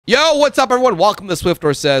Yo, what's up, everyone? Welcome to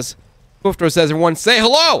Swiftor Says. Swiftor Says, everyone, say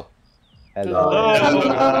hello. Hello.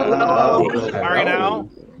 Hello. How are you now?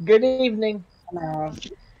 Good evening.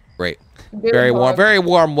 Great. Very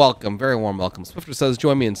warm welcome. Very warm welcome. Swiftor Says,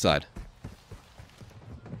 join me inside.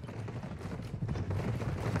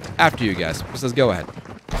 After you guys. Swiftor Says, go ahead.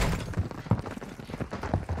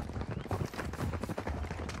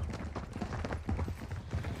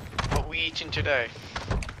 What we eating today?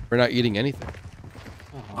 We're not eating anything.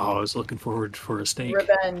 Oh, I was looking forward for a steak.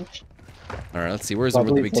 Revenge. All right, let's see. Where's the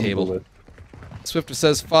big table? Swiftor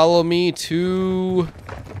Says, follow me to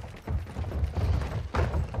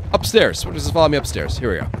upstairs. Swiftor Says, follow me upstairs.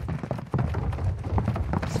 Here we go.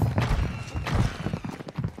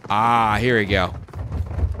 Ah, here we go.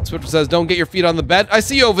 Swiftor Says, don't get your feet on the bed. I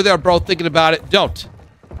see you over there, bro, thinking about it. Don't.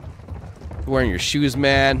 You're wearing your shoes,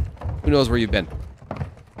 man. Who knows where you've been?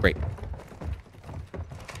 Great.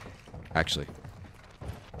 Actually.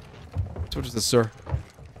 Swiftor Says, sir.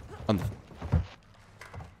 On the...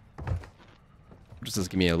 Swiftor Says,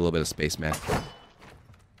 give me a little bit of space, man.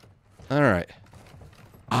 Alright.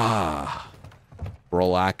 Ah.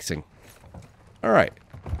 Relaxing. Alright.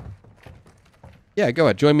 Yeah, go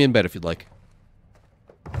ahead. Join me in bed if you'd like.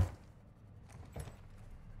 Are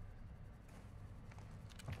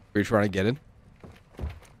you trying to get in?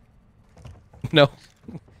 No.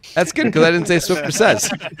 That's good, because I didn't say Swiftor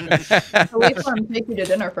Says. Wait for him to take you to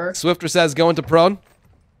dinner first. Swiftor Says, go into prone.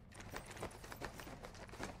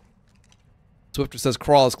 Swiftor Says,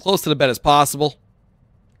 crawl as close to the bed as possible.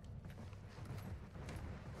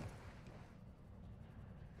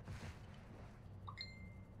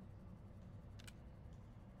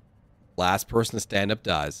 Last person to stand up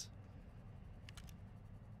dies.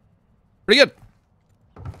 Pretty good.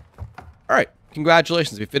 All right.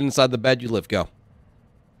 Congratulations. If you fit inside the bed, you live. Go.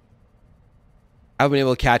 I haven't been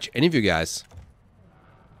able to catch any of you guys.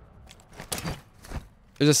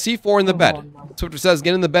 There's a C4 in the bed. Swiftor Says,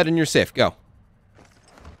 get in the bed and you're safe. Go.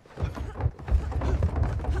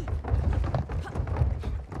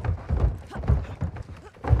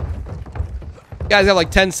 You guys have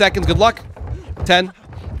like 10 seconds. Good luck. 10,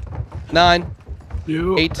 9,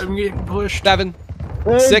 8, I'm getting pushed. 7,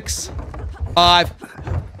 6, 5,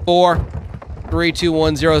 4, 3, 2,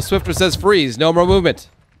 1, 0. Swiftor Says, freeze. No more movement.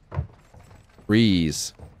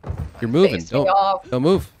 Freeze. You're moving. Don't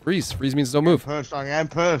move. Freeze. Freeze means don't move. I am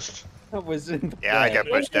pushed. Yeah, I got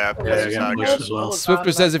pushed up. Yeah, I got pushed as well.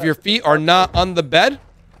 Swiftor Says, if your feet are not on the bed,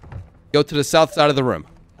 go to the south side of the room.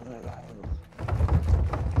 I got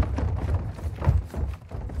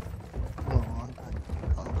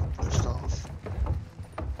pushed off.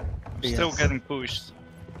 Still getting pushed.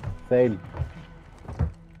 Same.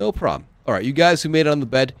 No problem. All right, you guys who made it on the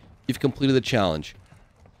bed, you've completed the challenge.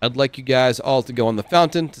 I'd like you guys all to go on the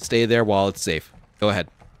fountain to stay there while it's safe. Go ahead.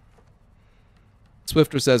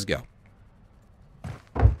 Swiftor Says, go.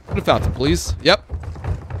 Go to the fountain, please. Yep.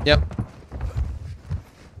 Yep.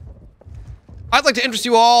 I'd like to interest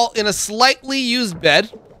you all in a slightly used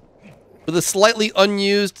bed with a slightly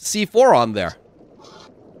unused C4 on there.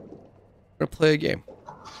 We're going to play a game.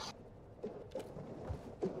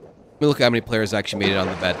 Let me look at how many players actually made it on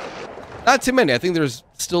the bed. Not too many. I think there's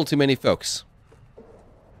still too many folks.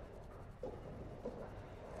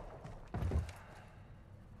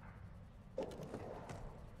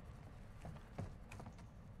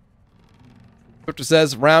 Swiftor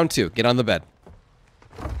Says, round 2. Get on the bed.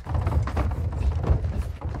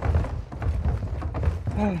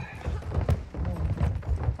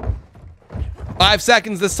 Five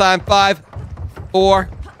seconds this time. 5, 4,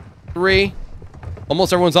 3.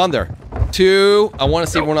 Almost everyone's on there. 2. I want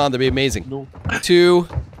to see everyone on there. It'd be amazing. 2,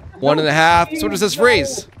 1.5. Swiftor Says,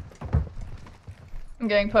 freeze. I'm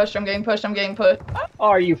getting pushed, I'm getting pushed, I'm getting pushed.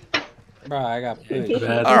 Are you? Bro, I got pushed.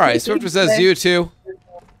 All right. Swiftor Says, you two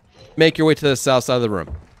make your way to the south side of the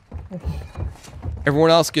room. Everyone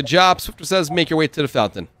else, good job. Swiftor Says, make your way to the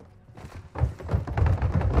fountain.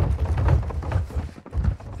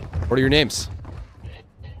 What are your names?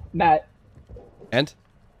 Matt. And?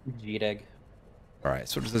 G-Dig. All right.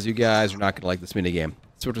 Swiftor Says, you guys are not going to like this minigame.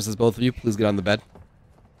 Swiftor Says, both of you, please get on the bed.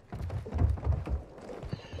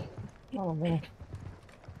 Oh, man.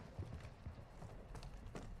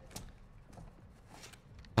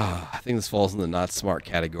 I think this falls in the not smart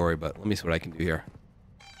category, but let me see what I can do here.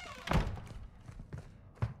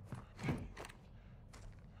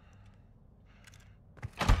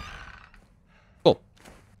 Cool.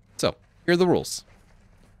 So, here are the rules.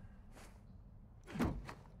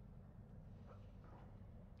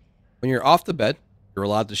 When you're off the bed, you're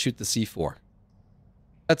allowed to shoot the C4.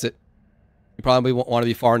 That's it. You probably want to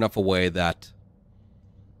be far enough away that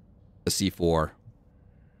the C4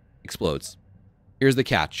 explodes. Here's the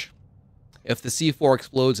catch. If the C4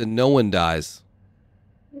 explodes and no one dies,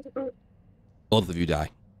 both of you die.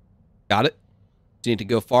 Got it? So you need to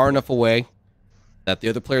go far enough away that the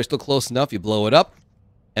other player is still close enough. You blow it up,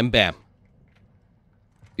 and bam.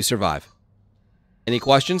 You survive. Any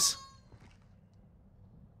questions?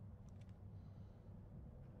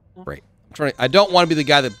 Great. I don't want to be the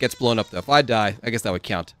guy that gets blown up, though. If I die, I guess that would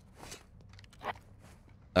count.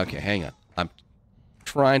 Okay, hang on. I'm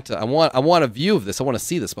trying to... I want a view of this. I want to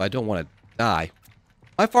see this, but I don't want to die.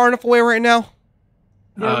 Am I far enough away right now?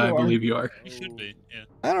 I believe you are. You should be, yeah.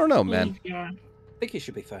 I don't know, man. I think you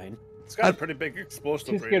should be fine. It's got a pretty big explosive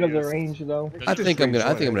Too scared of the range, though. I think I'm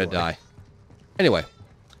gonna die. Anyway,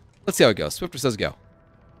 let's see how it goes. Swiftor says go.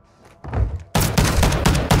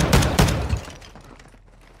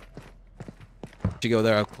 You go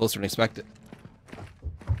there up closer than expected.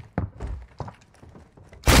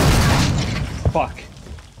 Fuck.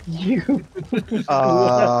 You. That's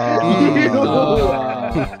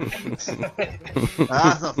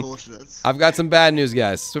unfortunate. I've got some bad news,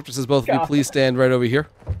 guys. Swiftor says both of you please stand right over here.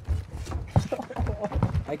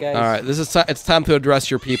 Hi guys. All right, this is it's time to address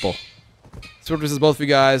your people. Swiftor says both of you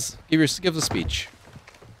guys give a speech.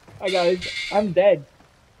 Hi guys, I'm dead.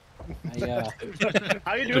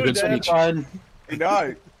 How you Good doing, Dad? speech. You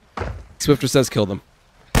died. Swiftor says kill them.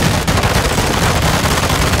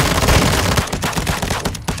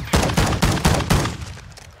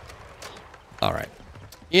 All right.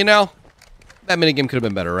 You know, that minigame could have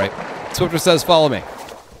been better, right? Swiftor says follow me.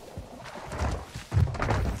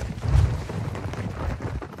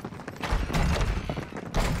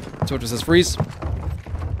 Swiftor says freeze.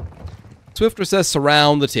 Swiftor says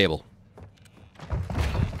surround the table.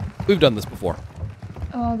 We've done this before.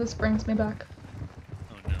 Oh, this brings me back.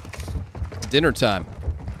 Oh no. It's dinner time.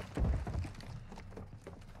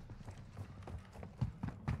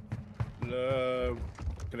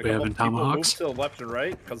 Gonna We go having up, people move tomahawks? to the left and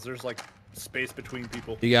right, because there's like space between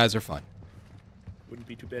people. You guys are fine. Wouldn't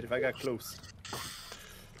be too bad if I got close.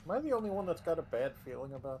 Am I the only one that's got a bad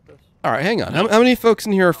feeling about this? All right, hang on. How many folks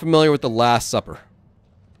in here are familiar with the Last Supper?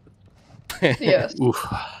 Yes. Oof.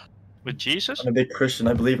 With Jesus? I'm a big Christian.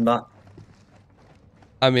 I believe not.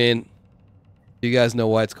 I mean, do you guys know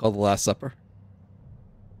why it's called the Last Supper?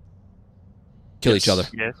 Kill each other.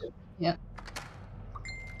 Yes. Yeah.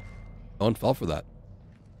 No one fell for that.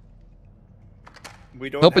 We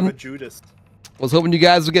don't Hoping- have a Judas. Was hoping you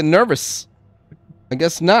guys would get nervous. I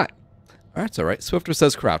guess not. All right, it's all right. Swiftor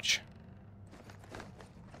says crouch.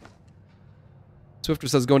 Swiftor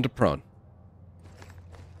says go into prone.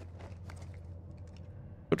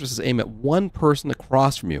 Swiftor says aim at one person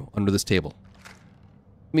across from you under this table. I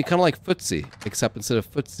mean, kind of like footsie, except instead of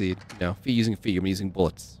footsie, you know, using feet, you're using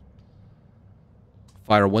bullets.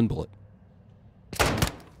 Fire one bullet.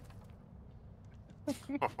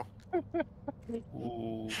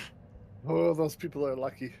 Ooh. Oh, those people are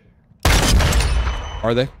lucky.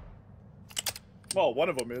 Are they? Well, one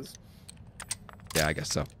of them is. Yeah, I guess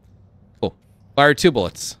so. Cool. Fire two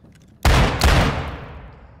bullets. I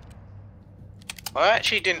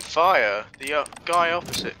actually didn't fire. The guy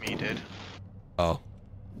opposite me did. Oh.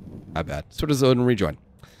 My bad. Sort of zone and rejoin.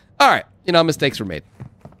 Alright. You know, mistakes were made.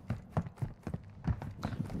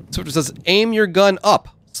 Swiftor says aim your gun up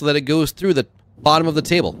so that it goes through the bottom of the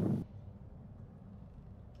table.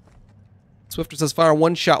 Swiftor says fire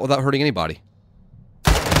one shot without hurting anybody.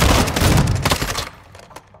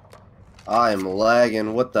 I'm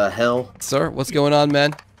lagging. What the hell? Sir, what's going on,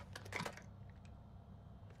 man?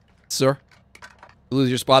 Sir? You lose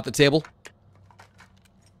your spot at the table?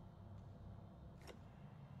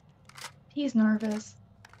 He's nervous.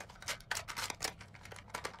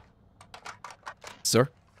 Sir?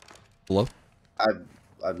 Hello? I'm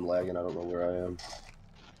lagging. I don't know where I am.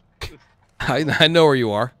 I know where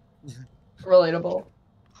you are. Relatable.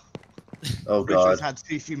 Oh Richard's god. had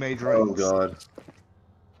CC made Oh rings. god.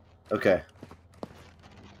 Okay.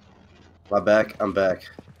 My back. I'm back.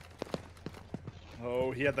 Oh,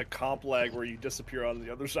 he had the comp lag where you disappear on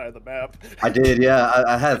the other side of the map. I did. Yeah.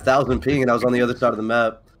 I had 1,000 ping and I was on the other side of the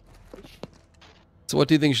map. So what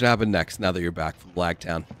do you think should happen next now that you're back from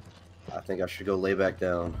Lagtown? I think I should go lay back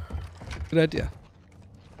down. Good idea.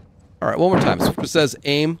 All right, one more time. Swiftor says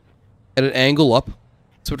aim at an angle up.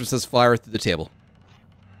 Swiftor says fire through the table.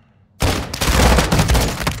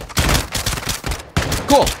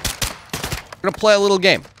 Cool. We're gonna play a little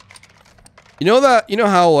game. You know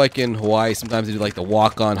how like in Hawaii sometimes they do like the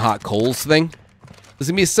walk on hot coals thing? This is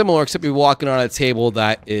gonna be similar, except you're walking on a table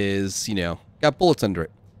that is, you know, got bullets under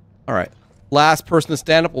it. All right. Last person to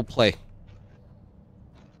stand up will play.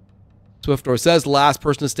 Swiftor says last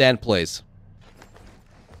person to stand plays.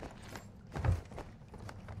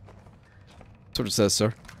 Swiftor Says,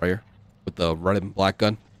 sir. Right here. With the red and black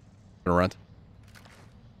gun. Turn around.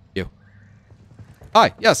 You.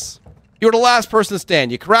 Hi, yes. You were the last person to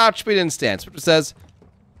stand. You crouched, but you didn't stand. Swiftor Says,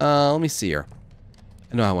 let me see here.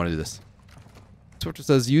 I know how I want to do this. Swiftor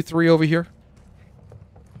Says, you three over here.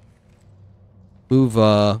 Move,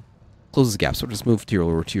 close this gap. So just move to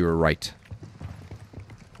your right.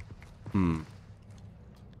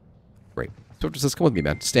 Great. Swiftor Says, come with me,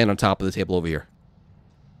 man. Stand on top of the table over here.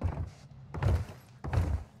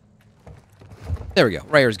 There we go.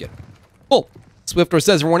 Right here is good. Cool. Swiftor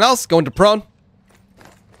Says, everyone else, go into prone.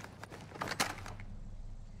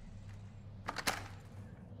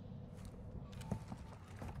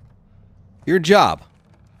 Your job.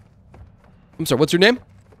 I'm sorry, what's your name?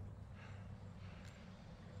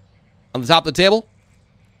 On the top of the table?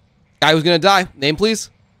 Guy who's gonna die. Name, please.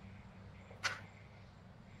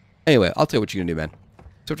 Anyway, I'll tell you what you're gonna do, man.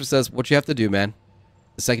 Swiftor Says, what you have to do, man.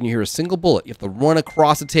 The second you hear a single bullet, you have to run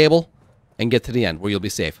across the table and get to the end where you'll be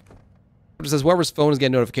safe. Swiftor Says, whoever's phone is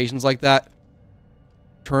getting notifications like that,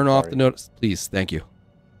 turn off the notice. Please, thank you.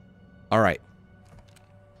 Alright.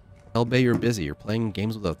 Tell Bay you're busy. You're playing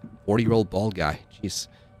games with a 40-year-old bald guy. Jeez.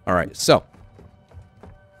 Alright, so.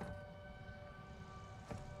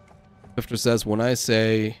 Swiftor Says, when I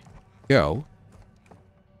say go,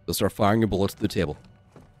 you'll start firing your bullets to the table.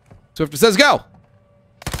 Swiftor Says, go!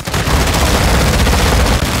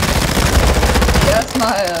 Yes,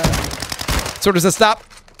 Maya. Swiftor Says, stop.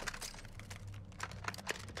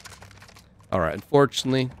 Alright,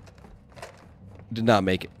 unfortunately, did not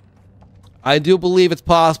make it. I do believe it's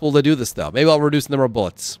possible to do this, though. Maybe I'll reduce the number of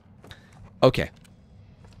bullets. Okay.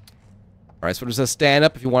 Alright, Swiftor Says, stand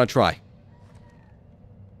up if you want to try.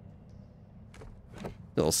 A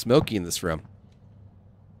little smoky in this room.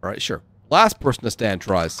 Alright, sure. Last person to stand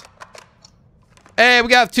tries. Hey, we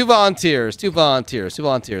got two volunteers.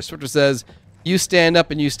 Swiftor Says, you stand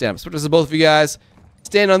up and you stand up. Swiftor Says, both of you guys,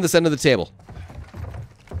 stand on this end of the table.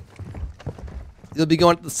 You'll be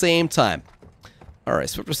going at the same time. Alright,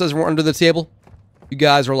 Swiftor Says we're under the table. You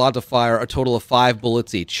guys are allowed to fire a total of 5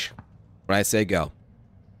 bullets each when I say go.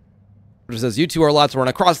 Swiftor Says you two are allowed to run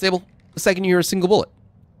across the table the second you hear a single bullet.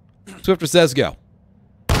 Swiftor Says go.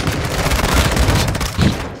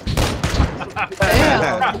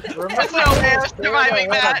 Damn. That's no way of surviving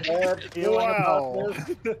that. Wow.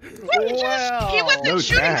 He wasn't No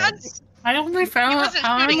shooting chance. us. I only He wasn't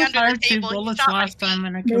shooting under the 2 table, he bullets shot my last time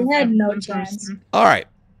and I They killed had no one chance. person. Alright.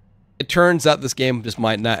 It turns out this game just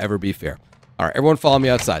might not ever be fair. Alright, everyone follow me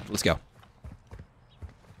outside. Let's go.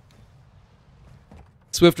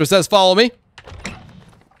 Swiftor Says follow me.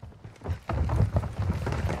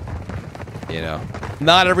 You know,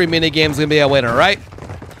 not every minigame's gonna be a winner, right?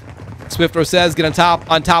 Swiftor Says get on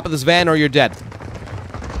top of this van or you're dead.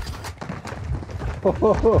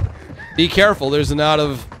 Be careful, there's an out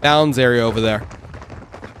of bounds area over there.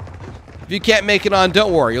 If you can't make it on,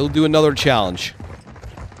 don't worry, you'll do another challenge.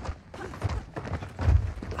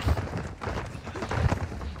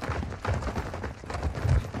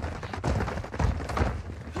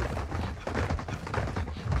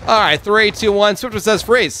 Alright, 3, 2, 1. Swiftor Says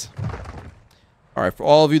freeze. Alright, for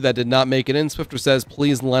all of you that did not make it in, Swiftor Says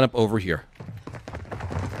please line up over here.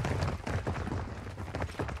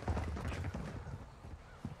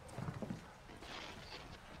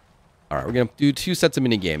 Alright, we're going to do 2 sets of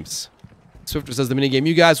minigames. Swiftor Says the minigame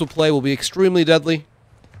you guys will play will be extremely deadly.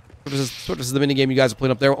 Swiftor Says the minigame you guys are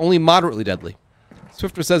playing up there only moderately deadly.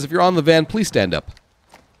 Swiftor Says if you're on the van, please stand up.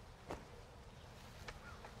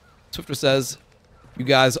 Swiftor Says you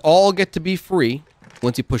guys all get to be free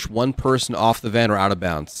once you push one person off the van or out of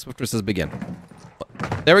bounds. Swiftor Says begin.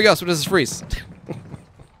 There we go. Swiftor Says freeze.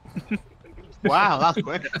 Wow, that's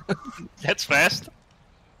quick. That's fast.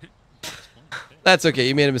 That's okay.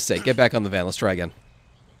 You made a mistake. Get back on the van. Let's try again.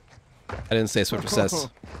 I didn't say Swiftor Says.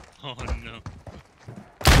 Oh no.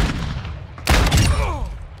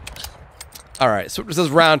 Alright, Swiftor Says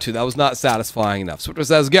round 2. That was not satisfying enough. Swiftor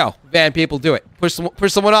Says go. Van people, do it. Push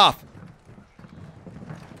someone off.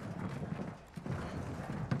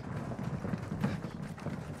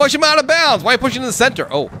 Push him out of bounds. Why are you pushing to the center?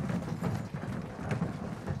 Oh.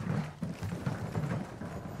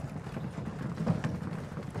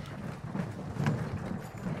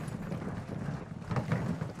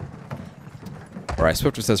 Alright,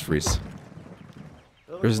 Swiftor Says freeze.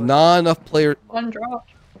 There's not enough player. One drop.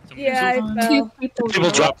 Yeah, I fell. 2 people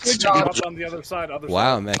dropped. Good Up job. on the other side.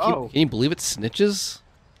 Wow, man. Can you believe it? Snitches?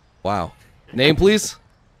 Wow. Name, please?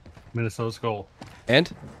 Minnesota Skull.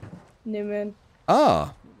 And? Newman.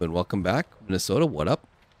 Ah, and welcome back. Minnesota, what up?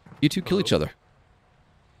 You two kill each other.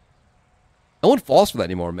 No one falls for that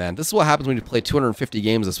anymore, man. This is what happens when you play 250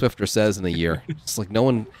 games of Swiftor Says in a year. It's like no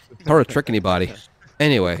one, it's hard to trick anybody.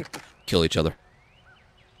 Anyway, kill each other.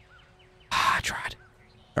 I tried.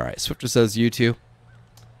 All right, Swiftor Says you two.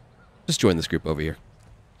 Just join this group over here.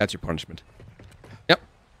 That's your punishment. Yep.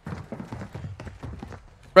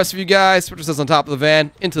 Rest of you guys, Swiftor Says on top of the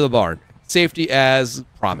van, into the barn. Safety as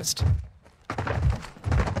promised.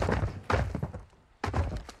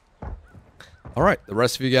 All right, the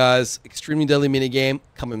rest of you guys, extremely deadly minigame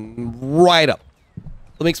coming right up.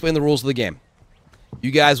 Let me explain the rules of the game. You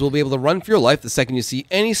guys will be able to run for your life the second you see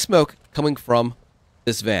any smoke coming from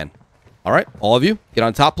this van. All right, all of you, get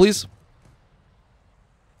on top, please.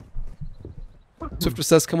 Swiftor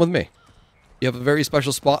Says, come with me. You have a very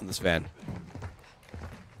special spot in this van.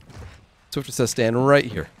 Swiftor Says, stand right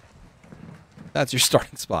here. That's your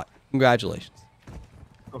starting spot. Congratulations.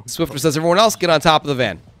 Swiftor Says, everyone else, get on top of the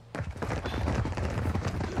van.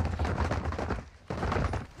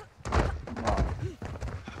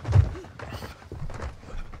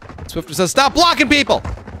 Swiftor Says, stop blocking people!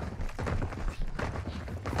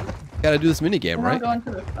 Gotta do this minigame, right? Going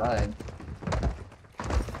to the side.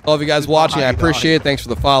 All of you guys watching, I appreciate it. Thanks for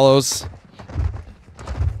the follows.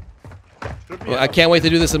 Well, I can't wait to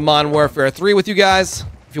do this in Modern Warfare 3 with you guys.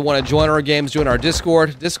 If you want to join our games, join our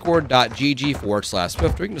Discord,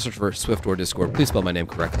 discord.gg/Swiftor. You can just search for Swiftor Discord. Please spell my name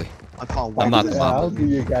correctly. I'm not the mom.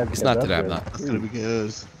 It's not today, I'm not. That's gonna be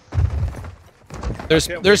good.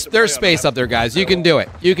 There's space up there, guys. You can do it.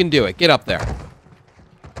 You can do it. Get up there.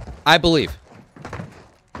 I believe.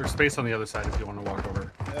 There's space on the other side if you want to walk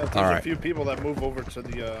over. Yeah, there's All right. a few people that move over to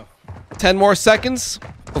the. 10 more seconds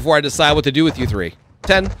before I decide what to do with you three.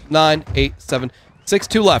 10, 9, 8, 7, 6,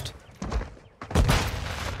 2 left.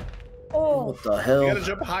 Oh. What the hell? You gotta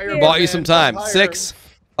jump higher. Bought you man, some time. jump higher. 6,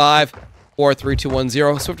 5, 4, 3, 2, 1,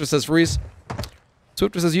 0. Swiftor Says freeze.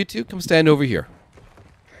 Swiftor Says you two, come stand over here.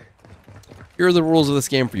 Here are the rules of this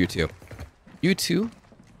game for you two. You two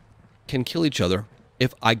can kill each other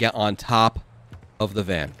if I get on top of the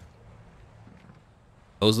van.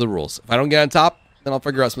 Those are the rules. If I don't get on top, then I'll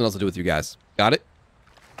figure out something else to do with you guys. Got it?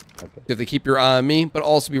 Okay. You have to keep your eye on me, but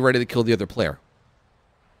also be ready to kill the other player.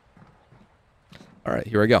 All right,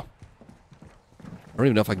 here I go. I don't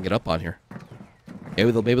even know if I can get up on here.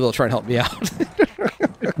 Maybe they'll try and help me out.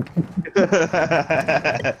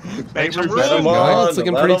 Make some Let him room. on. It's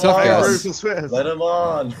looking Let pretty him tough, on. guys. Let him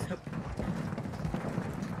on.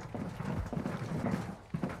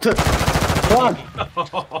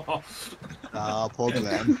 Pulled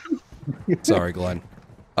them. Sorry, Glenn.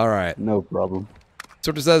 All right. No problem.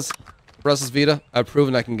 Swiftor Says, Russ's Vita, I've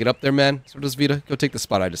proven I can get up there, man. Swiftor's Vita, go take the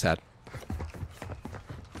spot I just had.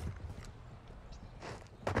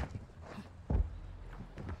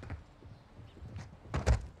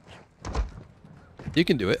 You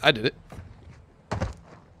can do it. I did it.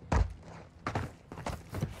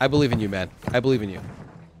 I believe in you, man. I believe in you.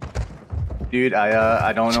 Dude,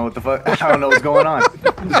 I don't know what the fuck. I don't know what's going on.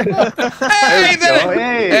 Hey, there,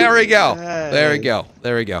 Hey. there we go. There we go.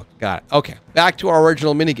 There we go. Got it. Okay, back to our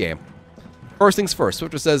original minigame. First things first.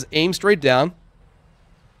 Swiftor Says, aim straight down.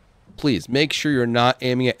 Please make sure you're not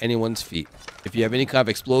aiming at anyone's feet. If you have any kind of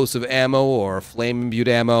explosive ammo or flame-imbued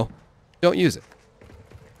ammo, don't use it.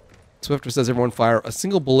 Swiftor Says, everyone fire a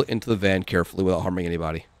single bullet into the van carefully without harming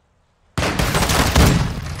anybody.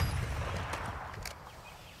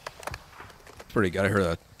 Pretty good. I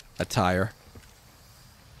heard a tire.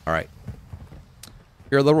 All right.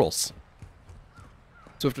 Here are the rules.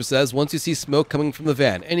 Swiftor Says, once you see smoke coming from the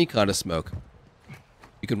van, any kind of smoke,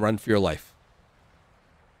 you can run for your life.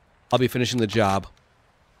 I'll be finishing the job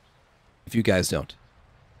if you guys don't.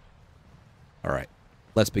 All right.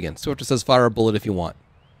 Let's begin. Swiftor Says, fire a bullet if you want.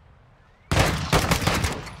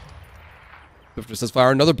 Swiftor Says,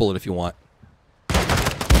 fire another bullet if you want.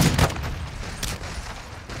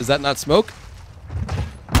 Is that not smoke?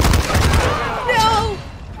 No!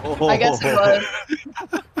 I guess it was.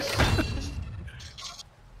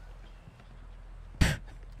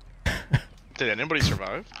 Did anybody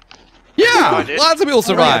survive? Yeah! I did. Lots of people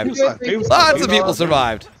survived. Lots of people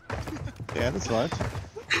survived. Yeah, that's fine.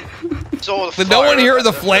 Saw the Did no one fire hear and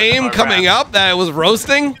the then flame I coming ran. up that it was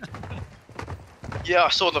roasting? Yeah, I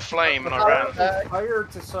saw the flame and I ran. Fire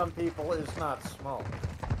to some people is not smoke.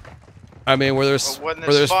 I mean, where there's But when where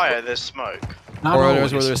there's there's fire, there's smoke. where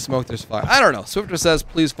there's smoke, there's fire. I don't know. Swiftor Says,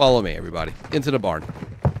 please follow me, everybody, into the barn.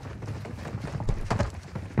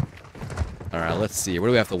 All right, let's see. What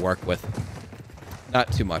do we have to work with?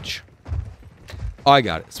 Not too much. Oh, I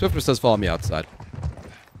got it. Swiftor Says, follow me outside.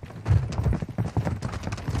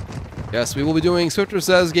 Yes, we will be doing Swiftor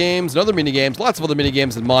Says games and other mini games, lots of other mini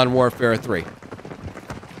games in Modern Warfare 3.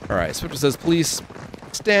 All right, Swiftor says, please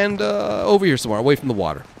stand over here somewhere, away from the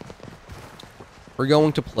water. We're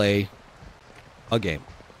going to play a game,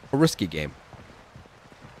 a risky game.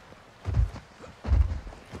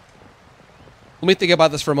 Let me think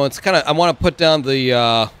about this for a moment. It's kind of, I want to put down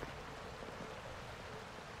the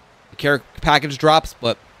care package drops,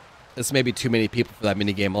 but this may be too many people for that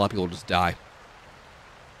mini game. A lot of people will just die.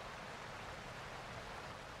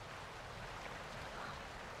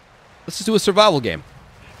 Let's just do a survival game.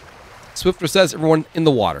 Swiftor says everyone in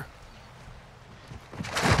the water.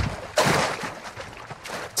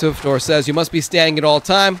 Swiftor says you must be standing at all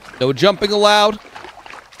time. No jumping allowed.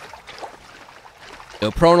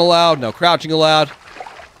 No prone allowed. No crouching allowed.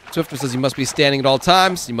 Swiftor says you must be standing at all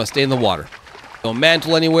times. You must stay in the water. Don't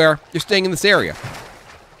mantle anywhere. You're staying in this area.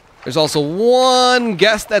 There's also one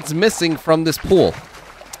guest that's missing from this pool.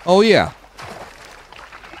 Oh, yeah.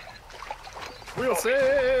 Wilson!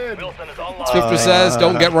 Swiftor says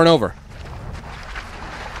don't get run over.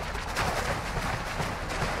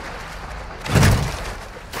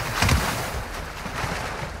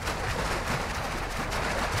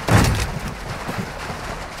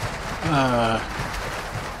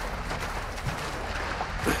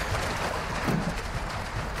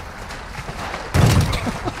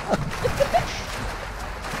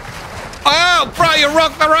 Oh, bro, you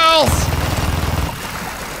broke the rules!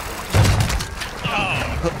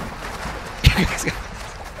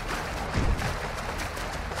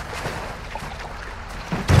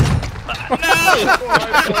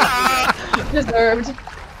 Deserved.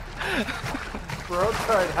 Bro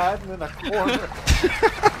tried hiding in a corner.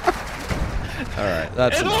 Alright,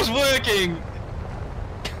 that's It was working!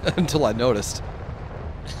 until I noticed.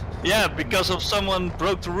 Yeah, because of someone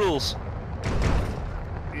broke the rules.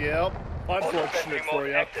 Yep. Unfortunate for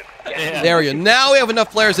you. Yeah. There you go. Now we have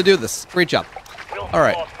enough players to do this. Great job.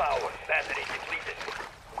 Alright.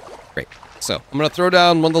 Great. So, I'm going to throw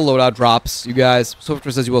down one of the loadout drops. You guys,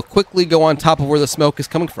 Swiftor says you will quickly go on top of where the smoke is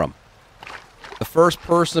coming from. The first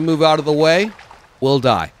person to move out of the way will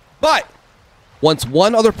die. But, once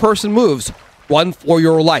one other person moves, run for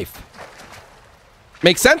your life.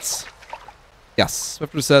 Make sense? Yes.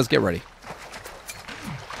 Swiftor says get ready.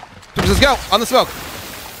 Swiftor says go! On the smoke!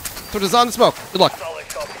 Swiftor says on the smoke. Good luck.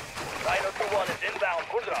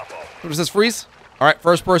 Swiftor says freeze. Alright,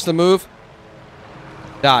 first person to move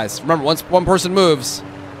dies. Remember, once one person moves,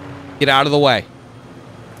 get out of the way.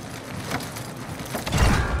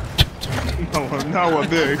 No, we're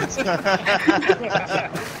big.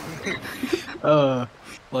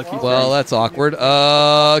 Lucky. Well, that's awkward.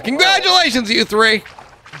 Congratulations, you three!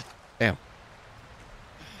 Damn.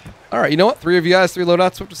 Alright, you know what? 3 of you guys, 3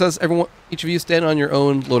 loadouts. Swiftor says everyone, each of you stand on your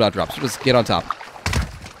own loadout drops. So just get on top.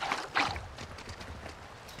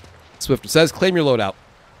 Swiftor says claim your loadout.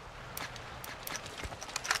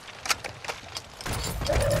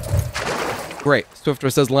 Great.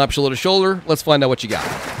 Swiftor says lamp shoulder to shoulder. Let's find out what you got.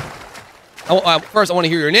 First, I want to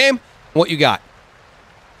hear your name and what you got.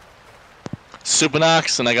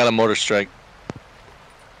 Supinox, and I got a mortar strike.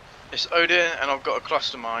 It's Odin, and I've got a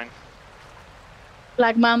cluster mine.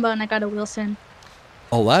 Black Mamba and I got a Wilson.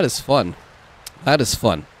 Oh, that is fun. That is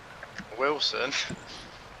fun. Wilson.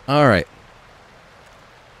 All right.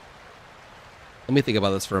 Let me think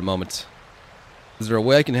about this for a moment. Is there a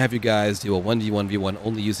way I can have you guys do a 1v1v1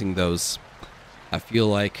 only using those? I feel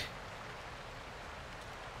like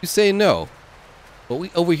you say no. But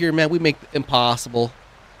we over here, man, we make the impossible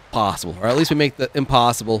possible. Or at least we make the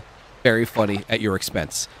impossible very funny at your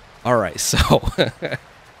expense. All right, so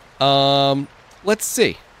let's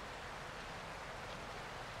see.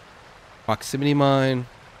 Proximity mine,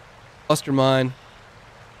 cluster mine,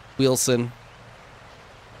 Wilson.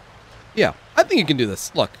 Yeah, I think you can do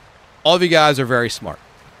this. Look, all of you guys are very smart.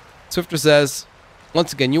 Swiftor says,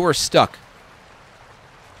 once again, you are stuck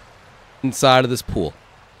inside of this pool.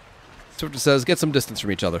 Swiftor says, get some distance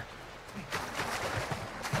from each other.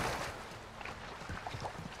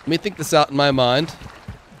 Let me think this out in my mind.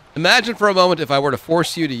 Imagine for a moment if I were to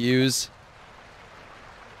force you to use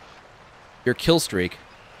your kill streak,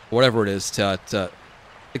 whatever it is, to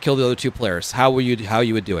kill the other 2 players. How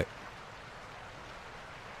you would do it?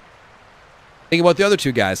 Think about what the other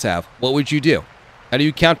 2 guys have. What would you do? How do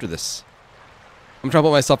you counter this? I'm trying to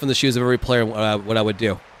put myself in the shoes of every player and what I would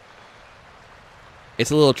do.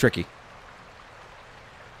 It's a little tricky.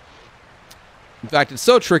 In fact, it's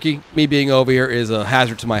so tricky, me being over here is a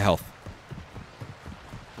hazard to my health.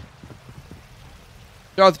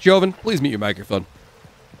 Darth Joven, please mute your microphone.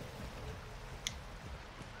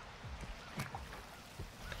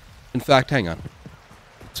 In fact, hang on.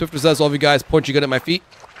 Swiftor says all of you guys point your gun at my feet.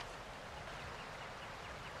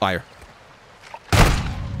 Fire.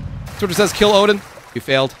 Swiftor says kill Odin. You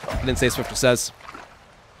failed. I didn't say Swiftor says.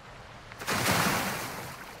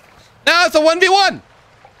 Now it's a 1v1.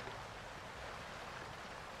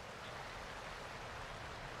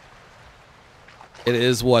 It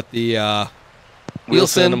is what the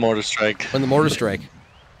Wilson and the mortar strike. And the mortar strike.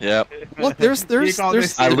 Yep. Look, there's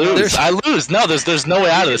I lose. No, there's no way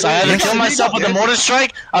out of this. I either kill myself with the mortar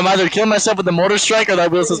strike. I'm either killing myself with the mortar strike, or that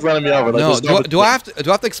Wilson's running me over. Like, no, do I have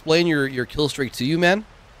to explain your kill streak to you, man?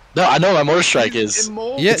 No, I know what my mortar strike is.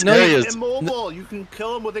 Immobile. Yeah, no, It's immobile. You can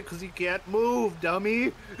kill him with it because he can't move,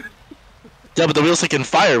 dummy. Yeah, but the Wilson can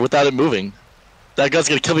fire without it moving. That gun's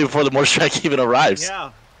gonna kill me before the mortar strike even arrives.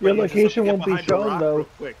 Yeah. Your location won't be shown though.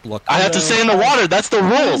 Look, I have to stay in the water. That's the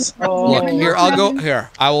rules. Look, here, I'll go here.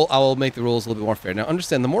 I will make the rules a little bit more fair. Now,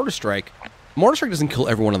 understand the mortar strike doesn't kill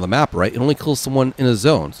everyone on the map, right? It only kills someone in a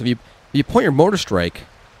zone. So if you point your mortar strike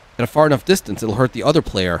at a far enough distance, it'll hurt the other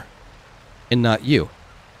player, and not you.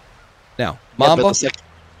 Now,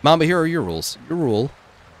 Mamba, here are your rules. Your rule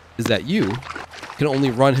is that you can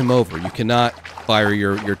only run him over. You cannot fire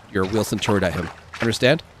your Wilson turret at him.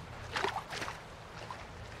 Understand?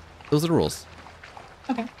 Those are the rules.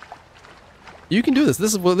 Okay. You can do this.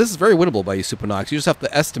 This is very winnable by you, Supernox. You just have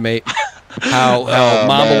to estimate how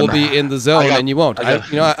Mamba will be in the zone, and you won't.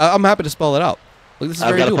 I'm happy to spell it out. Look, this is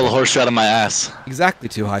very doable. I've got to pull a horse out of my ass. Exactly,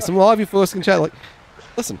 too high. Some a lot of you folks can chat. Like,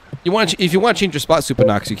 listen, if you want to change your spot,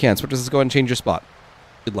 Supernox, you can. So just go ahead and change your spot.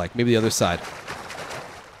 If you'd like, maybe the other side.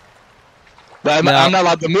 But I'm not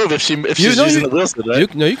allowed to move if she's using the Wilson,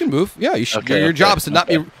 right? No, you can move. Yeah, you should. Okay, your job is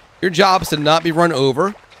to not be run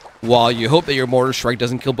over, while you hope that your mortar strike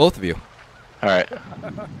doesn't kill both of you. All right.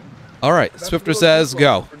 All right. Swiftor says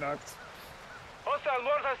go.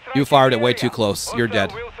 You fired it way too close. You're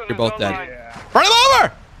dead. You're both dead. Run him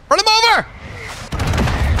over! Run him over!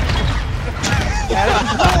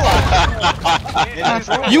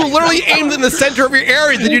 You literally aimed in the center of your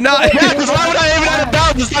area, did you not? Yeah, because why would I aim it out of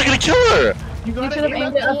bounds? It's not going to kill her. You should have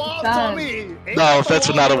aimed it up the side. No, fence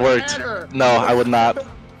would not have worked. No, I would not.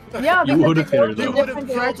 Yeah, You would have hit her, though.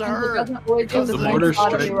 Because the mortar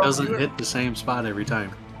strike doesn't hit the same spot every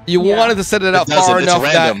time. You wanted to set it out far enough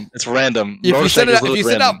that it's random. if you set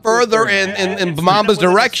it out further in Mamba's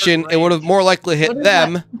direction, it would have more likely hit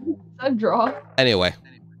them. A draw. Anyway.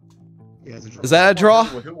 Is that a draw?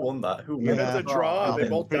 Who won that? Who won It was a draw. They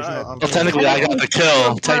both died. Well, technically, I got the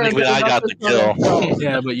kill. Technically, I got the kill.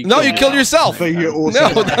 Yeah, but you killed yourself. No,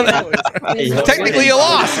 technically you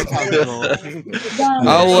lost.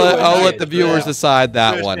 I'll let the viewers decide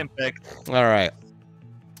that one. All right.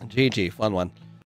 GG, fun one.